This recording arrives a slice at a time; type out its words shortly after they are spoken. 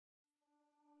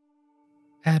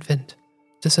Advent,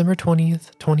 December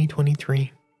 20th,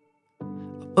 2023. A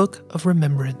Book of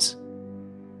Remembrance.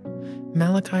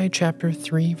 Malachi chapter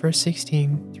 3, verse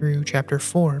 16 through chapter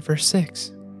 4, verse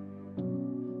 6.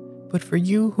 But for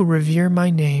you who revere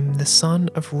my name, the Sun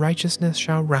of Righteousness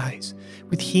shall rise,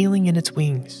 with healing in its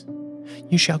wings.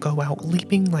 You shall go out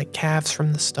leaping like calves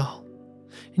from the stall,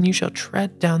 and you shall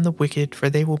tread down the wicked, for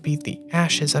they will be the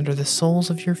ashes under the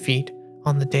soles of your feet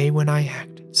on the day when I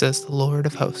act, says the Lord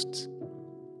of hosts.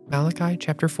 Malachi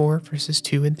chapter 4, verses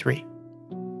 2 and 3.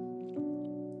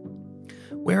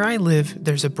 Where I live,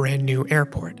 there's a brand new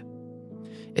airport.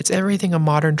 It's everything a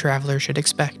modern traveler should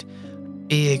expect.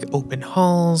 Big open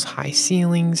halls, high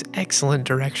ceilings, excellent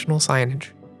directional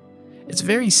signage. It's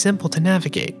very simple to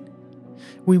navigate.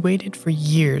 We waited for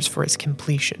years for its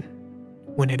completion.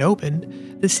 When it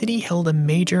opened, the city held a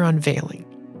major unveiling.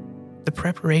 The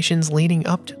preparations leading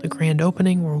up to the grand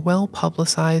opening were well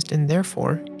publicized and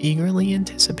therefore eagerly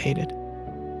anticipated.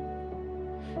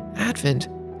 Advent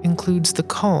includes the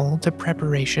call to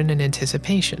preparation and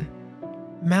anticipation.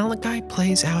 Malachi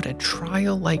plays out a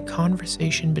trial-like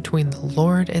conversation between the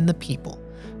Lord and the people,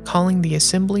 calling the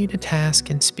assembly to task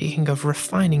and speaking of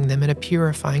refining them in a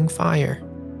purifying fire.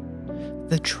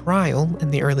 The trial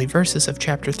in the early verses of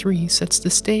chapter 3 sets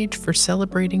the stage for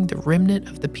celebrating the remnant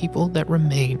of the people that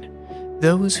remain,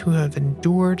 those who have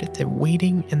endured the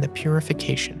waiting and the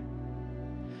purification.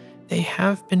 They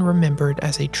have been remembered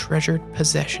as a treasured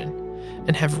possession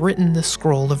and have written the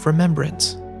scroll of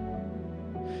remembrance.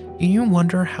 Do you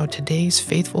wonder how today's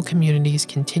faithful communities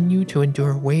continue to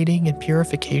endure waiting and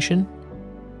purification?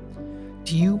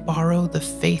 Do you borrow the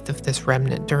faith of this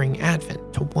remnant during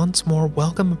Advent to once more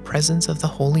welcome a presence of the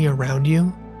holy around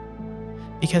you?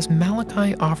 Because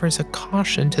Malachi offers a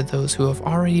caution to those who have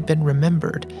already been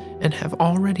remembered and have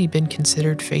already been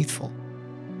considered faithful.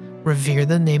 Revere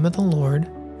the name of the Lord,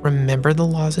 remember the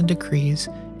laws and decrees,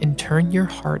 and turn your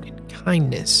heart in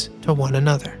kindness to one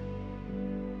another.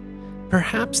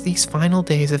 Perhaps these final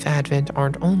days of Advent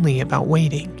aren't only about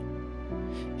waiting.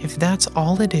 If that's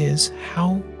all it is,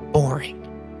 how boring.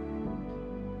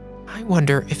 I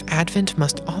wonder if Advent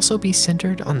must also be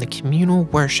centered on the communal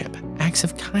worship, acts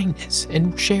of kindness,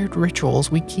 and shared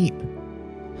rituals we keep.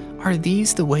 Are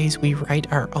these the ways we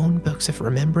write our own books of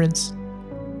remembrance?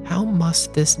 How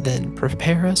must this then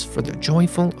prepare us for the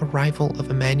joyful arrival of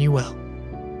Emmanuel?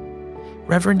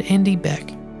 Reverend Andy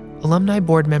Beck, alumni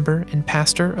board member and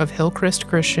pastor of Hillcrest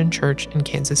Christian Church in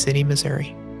Kansas City,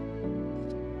 Missouri.